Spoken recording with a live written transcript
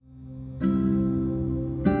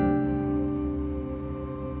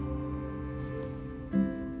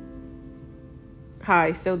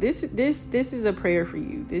Hi. So this is a prayer for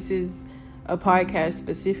you. This is a podcast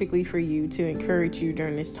specifically for you to encourage you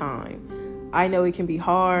during this time. I know it can be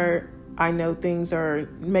hard. I know things are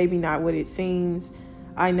maybe not what it seems.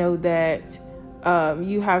 I know that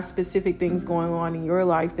you have specific things going on in your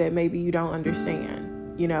life that maybe you don't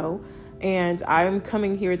understand, and I'm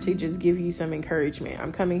coming here to just give you some encouragement.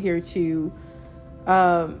 I'm coming here to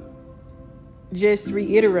just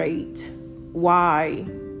reiterate why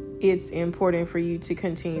it's important for you to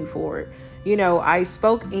continue forward. I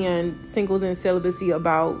spoke in Singles and Celibacy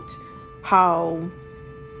about how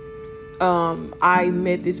I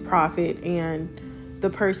met this prophet, and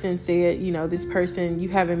the person said, this person, you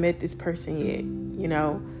haven't met this person yet,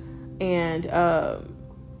 and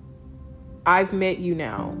I've met you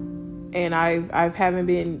now, and I haven't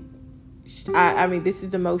been. I mean, this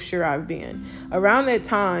is the most sure I've been. Around that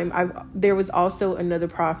time, there was also another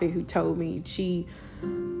prophet who told me, she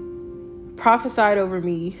prophesied over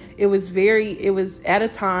me. It was at a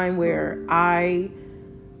time where I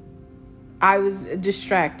was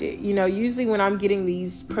distracted. Usually when I'm getting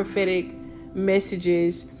these prophetic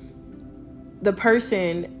messages, the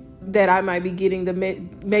person that I might be getting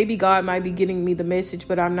maybe God might be getting me the message,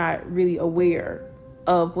 but I'm not really aware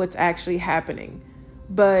of what's actually happening.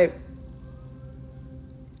 But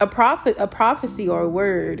a prophecy or a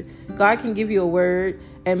word, God can give you a word,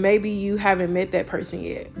 and maybe you haven't met that person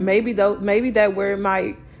yet. Maybe that word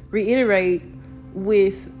might reiterate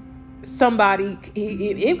with somebody.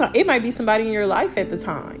 It might be somebody in your life at the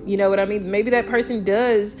time. You know what I mean? Maybe that person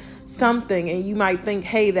does something, and you might think,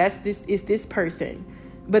 "Hey, it's this person."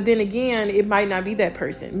 But then again, it might not be that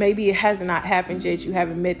person. Maybe it has not happened yet. You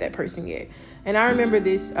haven't met that person yet. And I remember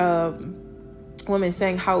this woman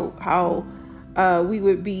saying how we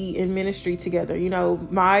would be in ministry together.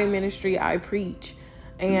 My ministry, I preach,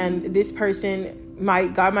 and this person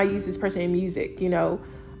God might use this person in music,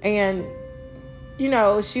 and,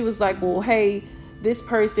 she was like, well, hey, this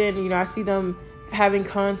person, I see them having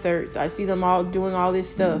concerts. I see them all doing all this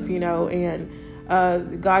stuff, and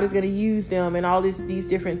God is going to use them and all these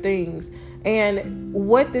different things. And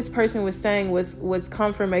what this person was saying was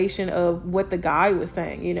confirmation of what the guy was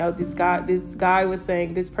saying. This guy was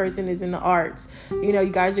saying, this person is in the arts. You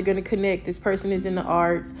guys are going to connect. This person is in the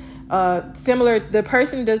arts. The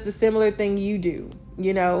person does the similar thing you do,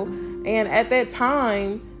 And at that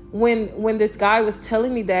time, when this guy was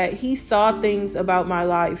telling me that, he saw things about my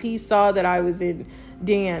life. He saw that I was in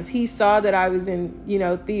dance. He saw that I was in,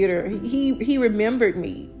 theater. He remembered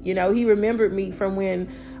me. He remembered me from when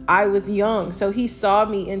I was young. So he saw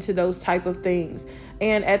me into those type of things.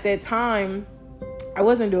 And at that time, I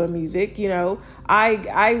wasn't doing music.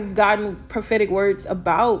 I gotten prophetic words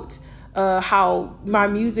about how my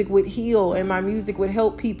music would heal and my music would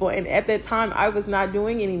help people. And at that time, I was not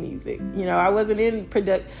doing any music. I wasn't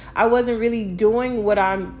I wasn't really doing what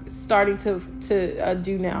I'm starting to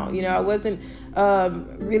do now. I wasn't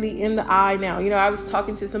really in the eye now. I was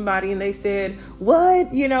talking to somebody and they said, what,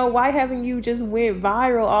 why haven't you just went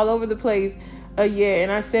viral all over the place? Yeah.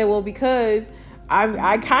 And I said, well, because I'm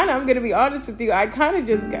going to be honest with you. I kind of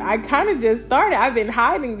just started. I've been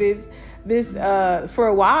hiding this for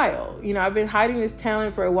a while. I've been hiding this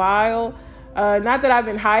talent for a while. Not that I've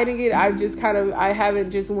been hiding it. I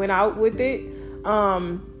haven't just went out with it.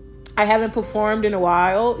 I haven't performed in a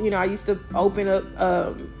while. I used to open up,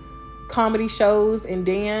 comedy shows and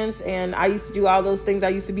dance, and I used to do all those things. I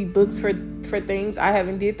used to be booked for things. I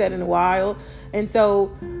haven't did that in a while. And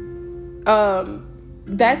so,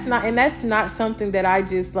 that's not something that I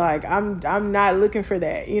just like. I'm not looking for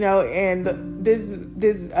that, and this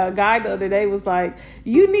guy the other day was like,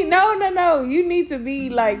 you need to be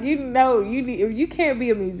like, you can't be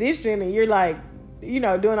a musician and you're like, doing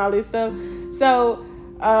all this stuff. So,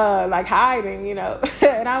 like hiding, and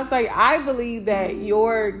I was like, I believe that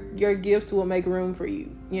your gift will make room for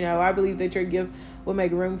you. I believe that your gift will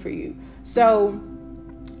make room for you. So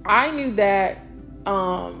I knew that,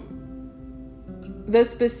 the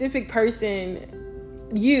specific person,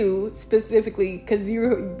 you specifically, because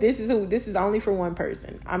this is only for one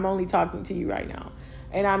person. I'm only talking to you right now.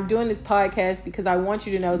 And I'm doing this podcast because I want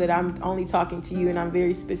you to know that I'm only talking to you, and I'm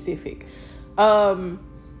very specific. I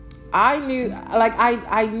knew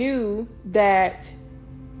that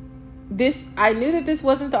this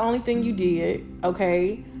wasn't the only thing you did.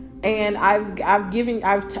 Okay. And I've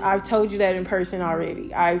told you that in person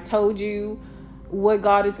already. I've told you what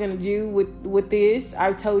God is going to do with this.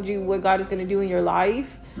 I've told you what God is going to do in your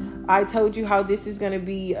life. I told you how this is going to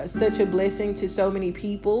be such a blessing to so many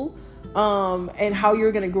people, and how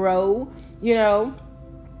you're going to grow,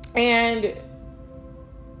 and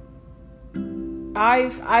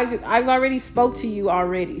I've already spoke to you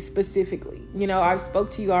already, specifically. I've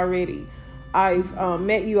spoke to you already. I've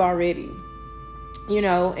met you already.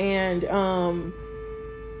 And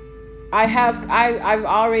I've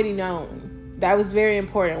already known. That was very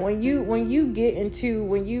important. When you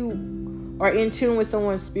are in tune with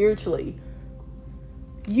someone spiritually,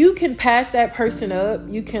 you can pass that person up.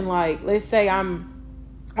 You can, like, let's say I'm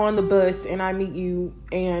on the bus and I meet you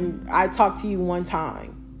and I talk to you one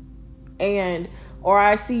time, or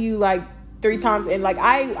I see you like 3 times, and like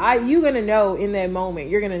you're gonna know in that moment.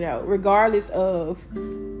 You're gonna know, regardless of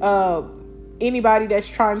anybody that's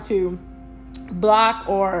trying to block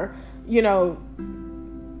or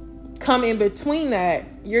come in between that.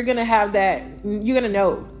 You're gonna have that. You're gonna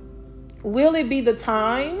know. Will it be the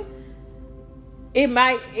time? It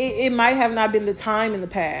might have not been the time in the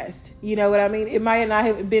past. You know what I mean? It might not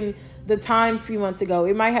have been the time a few months ago.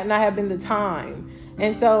 It might not have been the time.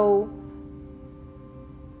 And so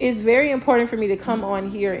it's very important for me to come on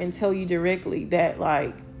here and tell you directly that,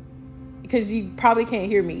 like, because you probably can't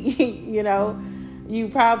hear me, you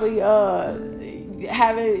probably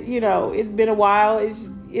haven't, it's been a while.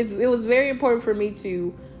 It was very important for me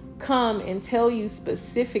to come and tell you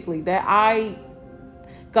specifically that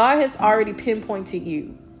God has already pinpointed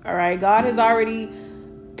you. All right. God has already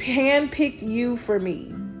handpicked you for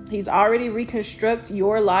me. He's already reconstructed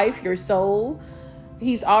your life, your soul.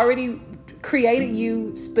 He's already created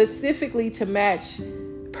you specifically to match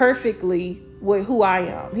perfectly with who I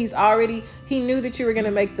am. He knew that you were going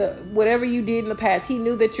to make whatever you did in the past. He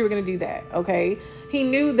knew that you were going to do that. Okay. He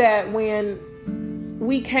knew that when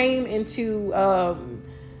we came into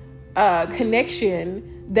connection,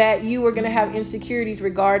 that you were going to have insecurities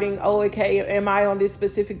regarding, am I on this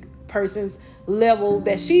specific person's level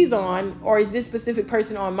that she's on, or is this specific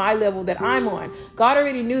person on my level that I'm on? God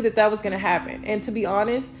already knew that was going to happen. And to be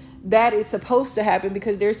honest, that is supposed to happen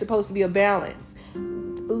because there's supposed to be a balance.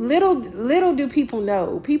 Little do people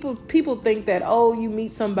know. People think that, you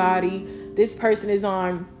meet somebody, this person is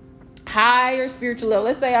on higher spiritual level.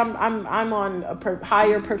 Let's say I'm on a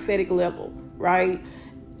higher prophetic level, right?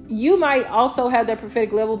 You might also have that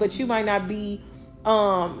prophetic level, but you might not be.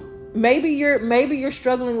 Maybe you're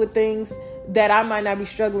struggling with things that I might not be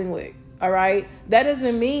struggling with. All right. That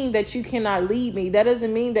doesn't mean that you cannot lead me. That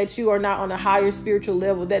doesn't mean that you are not on a higher spiritual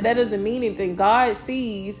level. That doesn't mean anything. God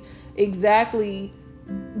sees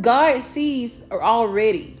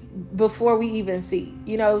already before we even see.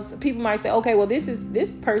 So people might say, okay, well,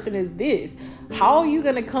 this person is this. How are you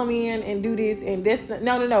going to come in and do this and this?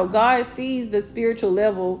 No. God sees the spiritual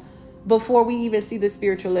level before we even see the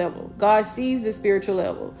spiritual level. God sees the spiritual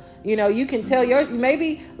level. You can tell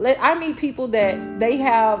I meet people that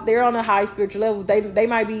they're on a high spiritual level. They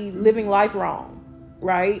might be living life wrong,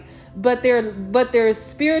 right? But their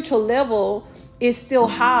spiritual level is still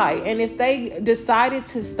high. And if they decided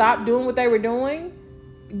to stop doing what they were doing,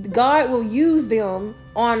 God will use them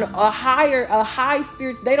on a high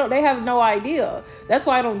spirit. They have no idea. That's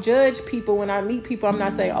why I don't judge people when I meet people. I'm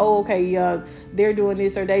not saying, they're doing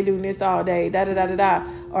this or they doing this all day,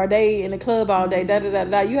 or they in the club all day,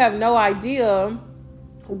 You have no idea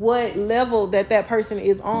what level that person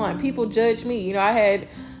is on. People judge me. I had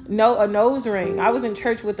a nose ring. I was in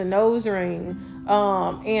church with a nose ring,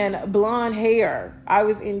 and blonde hair. I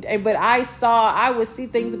would see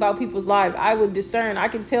things about people's lives. I would discern. I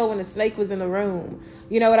can tell when a snake was in the room.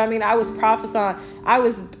 You know what I mean? I was prophesying. I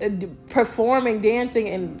was performing, dancing,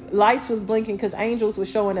 and lights was blinking because angels were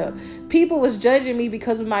showing up. People was judging me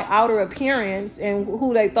because of my outer appearance and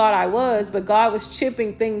who they thought I was, but God was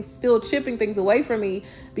still chipping things away from me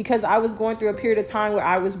because I was going through a period of time where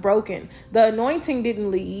I was broken. The anointing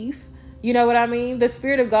didn't leave. You know what I mean? The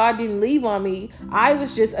Spirit of God didn't leave on me. I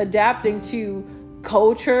was just adapting to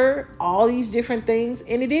culture, all these different things,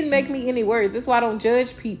 and it didn't make me any worse. That's why I don't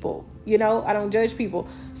judge people. I don't judge people.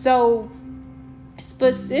 So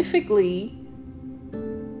specifically,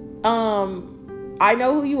 I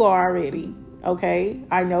know who you are already. Okay.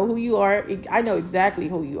 I know who you are. I know exactly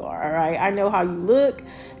who you are. All right. I know how you look.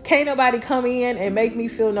 Can't nobody come in and make me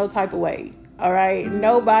feel no type of way. All right.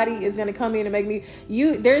 Nobody is going to come in and make me,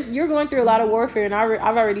 you're going through a lot of warfare. And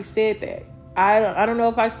I've already said that. I don't know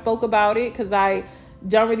if I spoke about it because I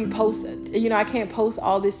don't really post, I can't post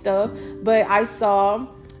all this stuff, but I saw,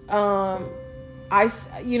 I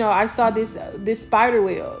saw this spider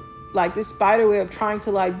web trying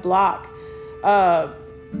to like block,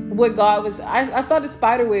 what God was, I saw the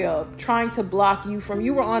spider web trying to block you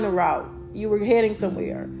you were on a route. You were heading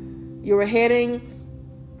somewhere.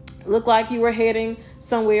 Looked like you were heading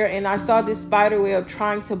somewhere. And I saw this spider web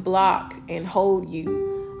trying to block and hold you.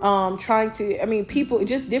 People,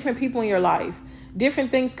 just different people in your life.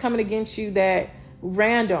 different things coming against you that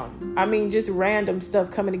just random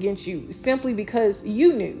stuff coming against you simply because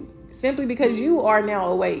you knew. Simply because you are now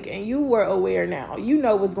awake and you were aware now. You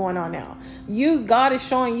know what's going on now. God is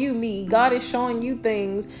showing you me. God is showing you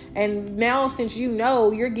things. And now since you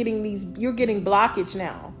know, you're getting blockage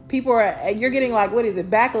now. You're getting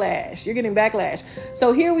backlash. You're getting backlash.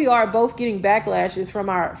 So here we are both getting backlashes from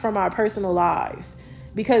our personal lives.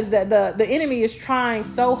 Because the enemy is trying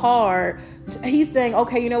so hard. He's saying,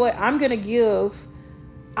 okay, you know what? I'm going to give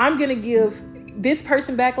this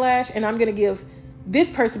person backlash, and I'm going to give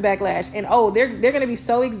this person backlash. And they're going to be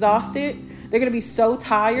so exhausted. They're going to be so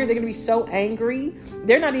tired. They're going to be so angry.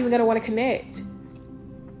 They're not even going to want to connect.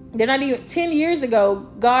 They're not even 10 years ago,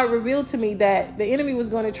 God revealed to me that the enemy was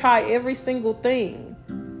going to try every single thing.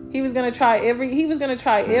 He was going to try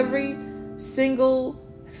every single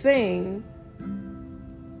thing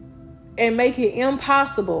and make it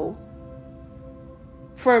impossible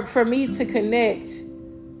for me to connect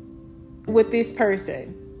with this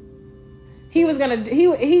person. He was gonna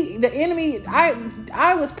the enemy.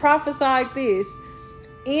 I was prophesied this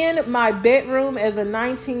in my bedroom as a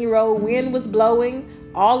 19-year-old. Wind was blowing.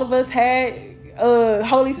 All of us had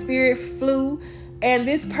Holy Spirit flu, and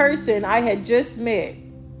this person I had just met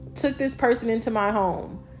took this person into my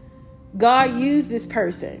home. God used this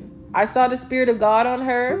person. I saw the Spirit of God on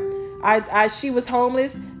her. She was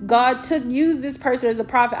homeless. God used this person as a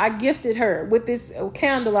prophet. I gifted her with this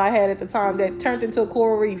candle I had at the time that turned into a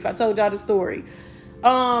coral reef. I told y'all the story.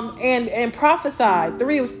 And prophesied.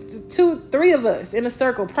 Three of us in a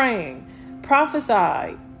circle praying.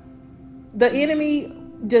 Prophesied. The enemy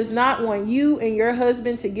does not want you and your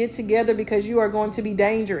husband to get together because you are going to be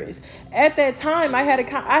dangerous. At that time, I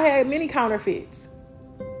had many counterfeits.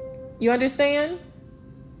 You understand?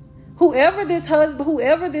 Whoever this person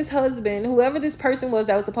was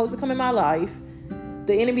that was supposed to come in my life,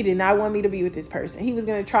 the enemy did not want me to be with this person. He was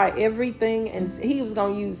going to try everything, and he was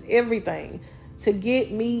going to use everything to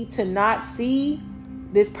get me to not see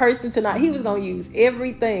this person he was going to use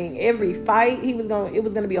everything, every fight. It was going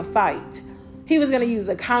to be a fight. He was going to use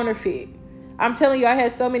a counterfeit. I'm telling you, I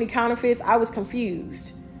had so many counterfeits. I was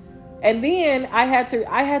confused. And then I had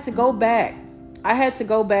to go back. I had to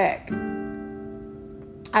go back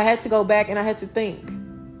and I had to think.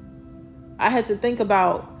 I had to think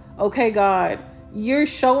about, okay, God, you're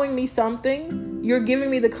showing me something. You're giving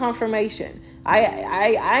me the confirmation.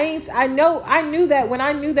 I knew that when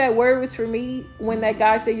I knew that word was for me, when that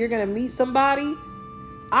guy said you're going to meet somebody,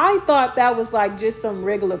 I thought that was like just some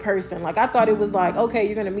regular person. Like I thought it was like, okay,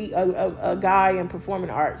 you're going to meet a guy in performing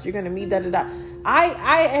arts. You're going to meet da-da-da.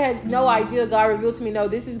 I had no idea. God revealed to me, no,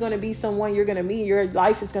 this is going to be someone you're going to meet. Your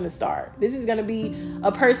life is going to start. This is going to be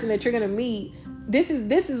a person that you're going to meet. This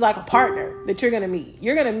is like a partner that you're going to meet.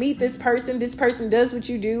 You're going to meet this person. This person does what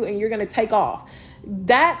you do, and you're going to take off.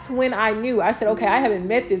 That's when I knew. I said, okay, I haven't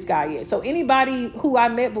met this guy yet. So anybody who I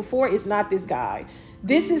met before is not this guy.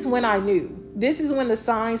 This is when I knew. This is when the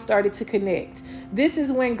signs started to connect. This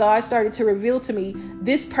is when God started to reveal to me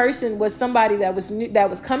this person was somebody that was new, that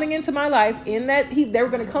was coming into my life. In that they were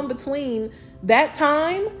going to come between that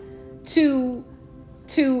time to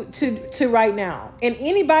right now. And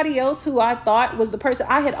anybody else who I thought was the person,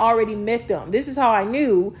 I had already met them. This is how I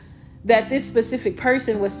knew that this specific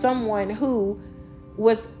person was someone who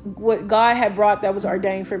was what God had brought that was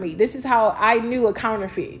ordained for me. This is how I knew a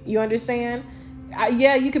counterfeit. You understand?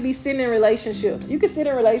 You could be sitting in relationships. You can sit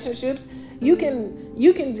in relationships. You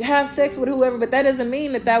can have sex with whoever, but that doesn't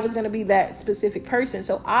mean that was going to be that specific person.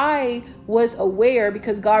 So I was aware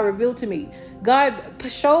because God revealed to me. God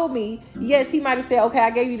showed me. Yes, he might have said, okay, I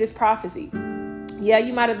gave you this prophecy. Yeah,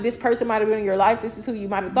 this person might have been in your life. This is who you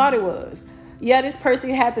might have thought it was. Yeah, this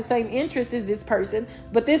person had the same interests as this person,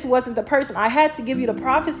 but this wasn't the person. I had to give you the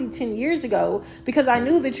prophecy 10 years ago because I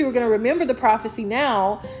knew that you were going to remember the prophecy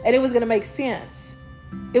now, and it was going to make sense.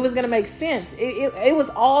 It was going to make sense. It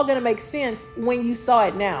was all going to make sense when you saw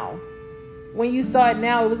it now. When you saw it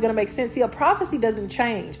now, it was going to make sense. See, a prophecy doesn't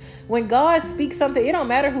change. When God speaks something, it don't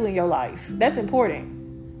matter who in your life. That's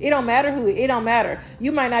important. It don't matter who. It don't matter.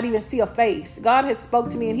 You might not even see a face. God has spoke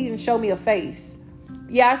to me and he didn't show me a face.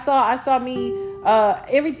 Yeah, I saw me,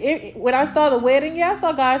 when I saw the wedding, yeah, I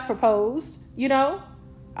saw guys propose,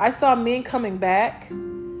 I saw men coming back,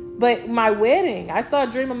 but my wedding, I saw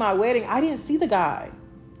a dream of my wedding. I didn't see the guy.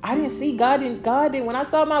 I didn't see God didn't, when I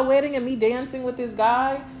saw my wedding and me dancing with this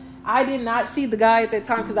guy, I did not see the guy at that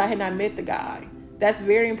time because I had not met the guy. That's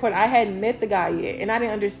very important. I hadn't met the guy yet and I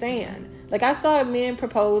didn't understand. Like I saw men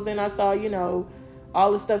propose and I saw,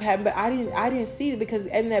 all this stuff happen, but I didn't see it because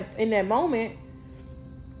in that moment,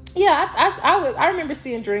 yeah, I remember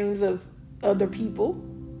seeing dreams of other people.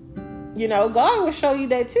 You know, God will show you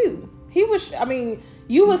that too. You will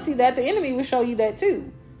see that. The enemy will show you that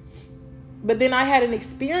too. But then I had an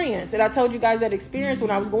experience, and I told you guys that experience when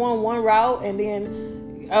I was going one route, and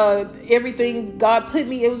then everything God put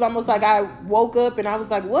me, it was almost like I woke up and I was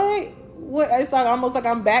like, what? It's like almost like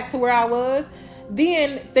I'm back to where I was.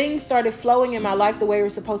 Then things started flowing in my life the way it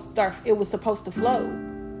was supposed to start. It was supposed to flow.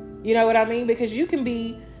 You know what I mean? Because you can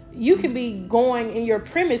be going in your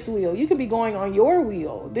premise wheel. You can be going on your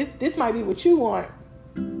wheel. This might be what you want,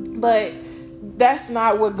 but that's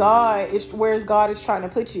not what God is trying to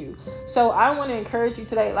put you. So I want to encourage you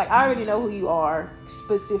today. Like, I already know who you are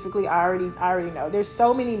specifically. I already know. There's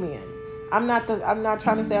so many men. I'm not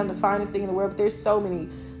trying to say I'm the finest thing in the world, but there's so many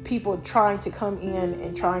people trying to come in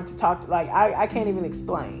and trying to talk. Like, I can't even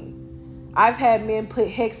explain. I've had men put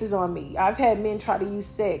hexes on me. I've had men try to use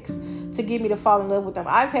sex to get me to fall in love with them.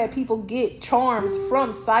 I've had people get charms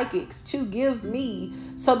from psychics to give me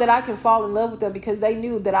so that I can fall in love with them, because they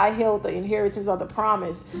knew that I held the inheritance or the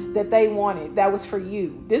promise that they wanted. That was for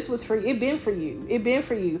you. This was for it. Been for you. It been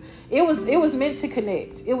for you. It was meant to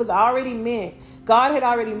connect. It was already meant. God had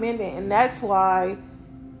already meant it, and that's why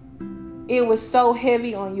it was so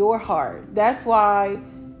heavy on your heart. That's why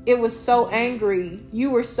it was so angry.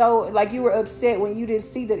 You were so, like, you were upset when you didn't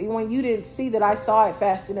see that I saw it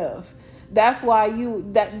fast enough. That's why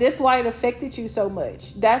that's why it affected you so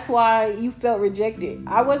much. That's why you felt rejected.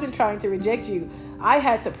 I wasn't trying to reject you. I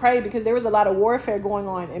had to pray because there was a lot of warfare going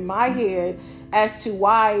on in my head as to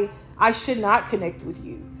why I should not connect with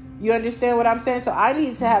you. You understand what I'm saying? So I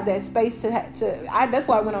needed to have that space that's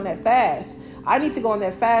why I went on that fast. I need to go on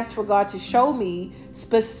that fast for God to show me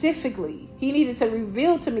specifically. He needed to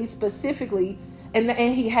reveal to me specifically, and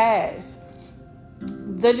he has.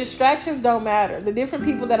 The distractions don't matter. The different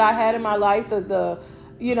people that I had in my life, the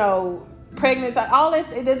pregnancy, all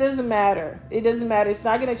this, it doesn't matter. It doesn't matter. It's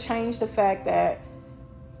not going to change the fact that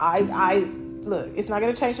it's not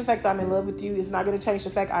going to change the fact that I'm in love with you. It's not going to change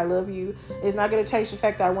the fact I love you. It's not going to change the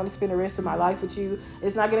fact that I want to spend the rest of my life with you.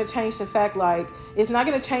 It's not going to change the fact, it's not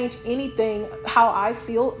going to change anything how I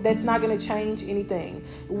feel. That's not going to change anything.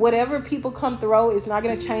 Whatever people come through, it's not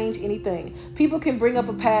going to change anything. People can bring up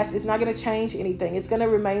a past. It's not going to change anything. It's going to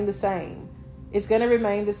remain the same. It's going to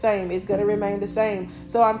remain the same. It's going to remain the same.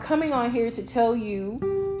 So I'm coming on here to tell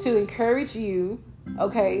you, to encourage you,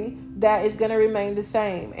 okay, that is going to remain the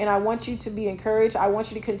same. And I want you to be encouraged. I want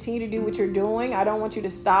you to continue to do what you're doing. I don't want you to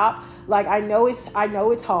stop. Like, I know it's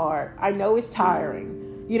hard. I know it's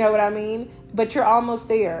tiring. You know what I mean? But you're almost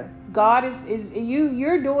there. God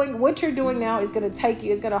you're doing what you're doing now is going to take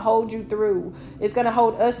you. It's going to hold you through. It's going to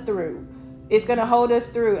hold us through. It's going to hold us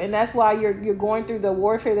through. And that's why you're going through the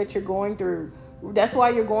warfare that you're going through. That's why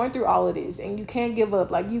you're going through all of this, and you can't give up.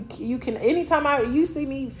 Like, you can, anytime you see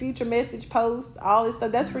me future message posts, all this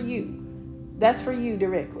stuff, that's for you. That's for you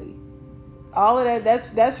directly. All of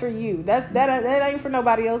that's for you. That ain't for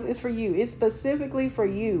nobody else. It's for you. It's specifically for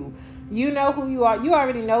you. You know who you are. You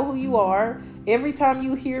already know who you are. Every time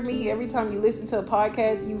you hear me, every time you listen to a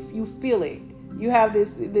podcast, you feel it. You have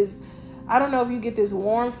this. I don't know if you get this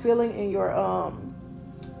warm feeling in your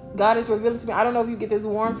God is revealing to me. I don't know if you get this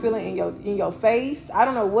warm feeling in your face. I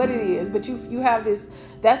don't know what it is, but you have this.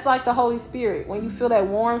 That's like the Holy Spirit. When you feel that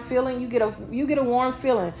warm feeling, you get a warm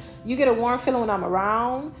feeling. You get a warm feeling when I'm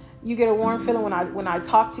around. You get a warm feeling when I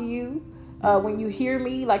talk to you. When you hear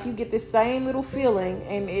me, like, you get this same little feeling,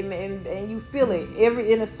 and you feel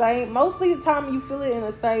it mostly the time you feel it in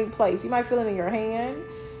the same place. You might feel it in your hand.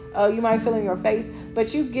 You might feel it in your face,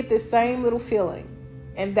 but you get this same little feeling,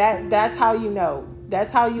 and that's how you know.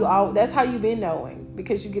 That's how you've been knowing,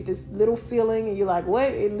 because you get this little feeling and you're like, what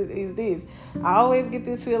is this? I always get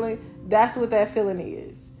this feeling. That's what that feeling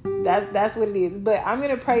is. That's what it is. But I'm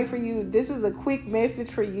going to pray for you. This is a quick message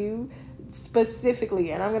for you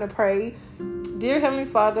specifically. And I'm going to pray. Dear Heavenly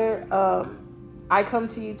Father, I come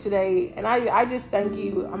to you today, and I just thank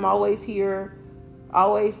you. I'm always here,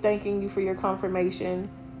 always thanking you for your confirmation.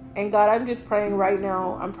 And God, I'm just praying right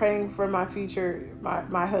now. I'm praying for my future,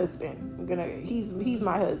 my husband. He's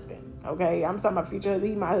my husband. Okay. I'm talking about future.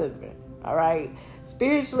 He's my husband. All right.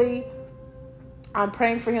 Spiritually, I'm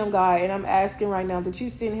praying for him, God. And I'm asking right now that you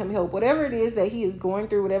send him help. Whatever it is that he is going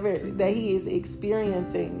through, whatever that he is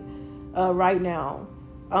experiencing right now.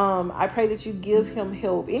 I pray that you give him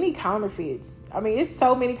help. Any counterfeits. I mean, it's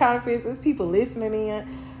so many counterfeits. There's people listening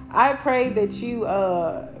in. I pray that you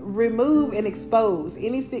remove and expose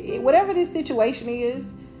whatever this situation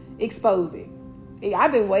is. Expose it.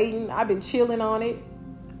 I've been waiting. I've been chilling on it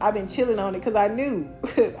because I knew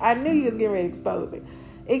you was getting ready to expose it.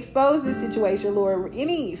 Expose this situation, Lord.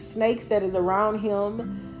 Any snakes that is around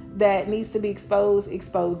him that needs to be exposed,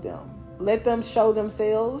 expose them. Let them show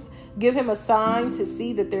themselves. Give him a sign to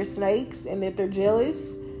see that they're snakes and that they're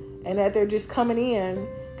jealous and that they're just coming in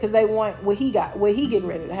because they want what he got, what he getting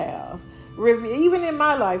ready to have. Even in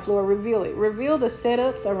my life, Lord, reveal it. Reveal the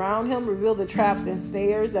setups around him. Reveal the traps and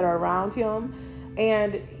snares that are around him.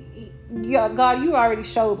 And God, you already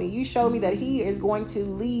showed me. You showed me that he is going to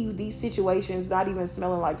leave these situations not even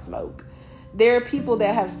smelling like smoke. There are people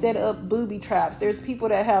that have set up booby traps. There's people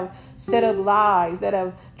that have set up lies, that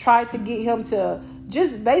have tried to get him to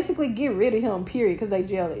just basically get rid of him, period, because they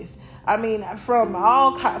jealous. I mean, from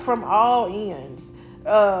all ends,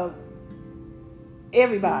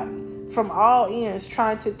 everybody from all ends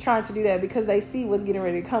trying to do that because they see what's getting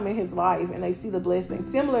ready to come in his life and they see the blessing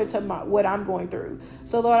similar to what I'm going through.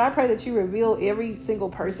 So Lord, I pray that you reveal every single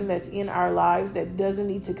person that's in our lives that doesn't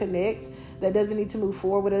need to connect, that doesn't need to move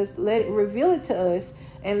forward with us. Reveal it to us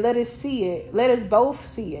and let us see it. Let us both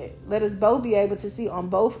see it. Let us both be able to see on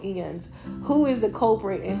both ends who is the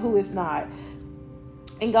culprit and who is not.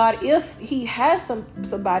 And God, if he has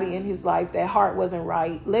somebody in his life that heart wasn't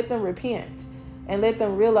right, let them repent. And let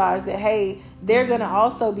them realize that, hey, they're going to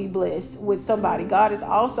also be blessed with somebody. God is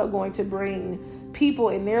also going to bring people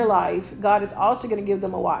in their life. God is also going to give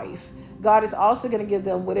them a wife. God is also going to give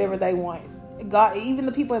them whatever they want. God, even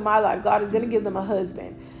the people in my life, God is going to give them a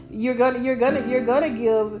husband. You're gonna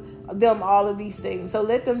give them all of these things. So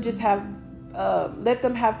let them just have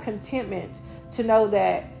contentment to know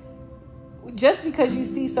that just because you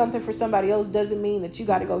see something for somebody else doesn't mean that you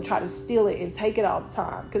got to go try to steal it and take it all the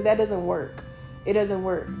time, because that doesn't work. It doesn't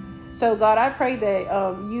work. So God, I pray that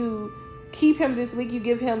you keep him this week. You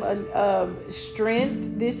give him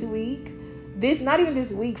strength this week. Not even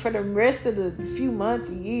this week, for the rest of the few months,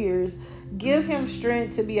 years. Give him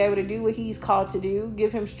strength to be able to do what he's called to do.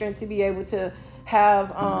 Give him strength to be able to have,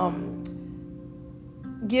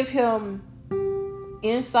 give him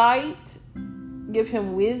insight, give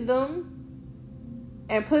him wisdom,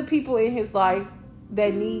 and put people in his life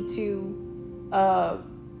that need to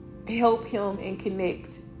help him and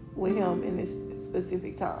connect with him in this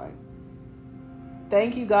specific time.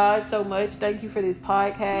 Thank you, God, so much. Thank you for this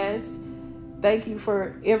podcast. Thank you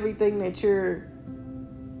for everything that you're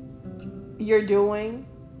doing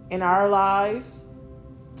in our lives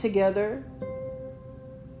together.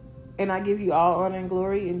 And I give you all honor and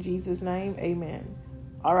glory in Jesus' name. Amen.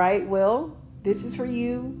 All right. Well, this is for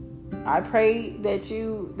you. I pray that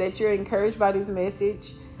you're encouraged by this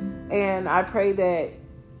message. And I pray that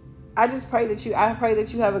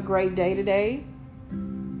you have a great day today.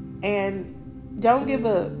 And don't give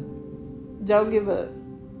up.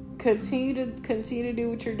 Continue to do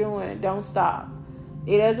what you're doing. Don't stop.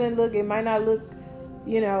 It might not look,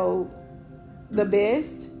 the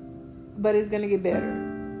best, but it's going to get better.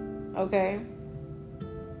 Okay?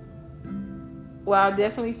 Well, I'll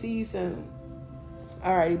definitely see you soon.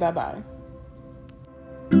 Alrighty, bye-bye.